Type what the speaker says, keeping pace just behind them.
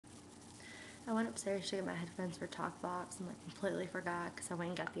I went upstairs to get my headphones for TalkBox and like completely forgot because I went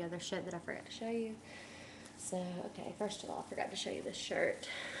and got the other shit that I forgot to show you. So, okay, first of all, I forgot to show you this shirt.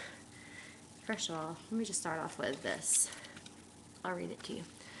 First of all, let me just start off with this. I'll read it to you.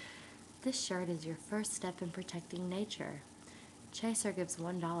 This shirt is your first step in protecting nature. Chaser gives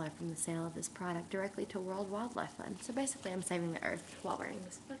 $1 from the sale of this product directly to World Wildlife Fund. So basically I'm saving the earth while wearing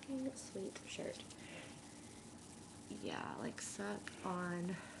this fucking sweet shirt. Yeah, like suck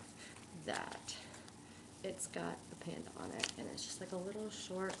on that. It's got a panda on it, and it's just like a little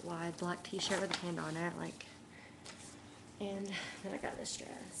short, wide black t-shirt with a panda on it, like, and then I got this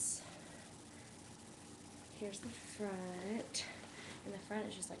dress. Here's the front, and the front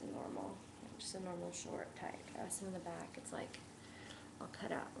is just like normal, like just a normal short tight dress, and in the back it's like all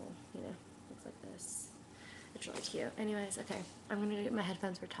cut out, you know, looks like this. It's really cute. Anyways, okay, I'm gonna go get my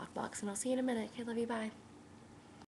headphones for TalkBox, and I'll see you in a minute. Okay, love you, bye.